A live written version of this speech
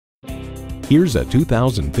Here's a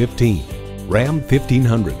 2015 Ram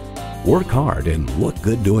 1500. Work hard and look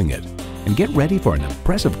good doing it. And get ready for an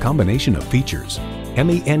impressive combination of features.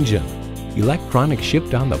 Hemi engine, electronic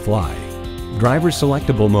shift on the fly, driver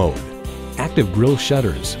selectable mode, active grille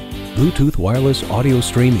shutters, Bluetooth wireless audio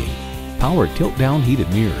streaming, power tilt-down heated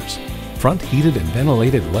mirrors, front heated and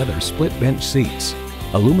ventilated leather split bench seats,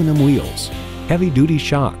 aluminum wheels, heavy-duty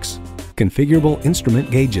shocks, configurable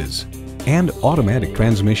instrument gauges, and automatic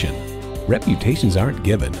transmission. Reputations aren't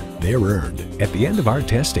given, they're earned. At the end of our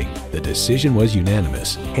testing, the decision was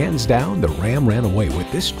unanimous. Hands down, the Ram ran away with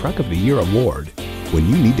this Truck of the Year award. When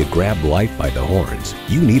you need to grab life by the horns,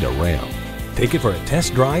 you need a Ram. Take it for a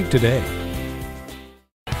test drive today.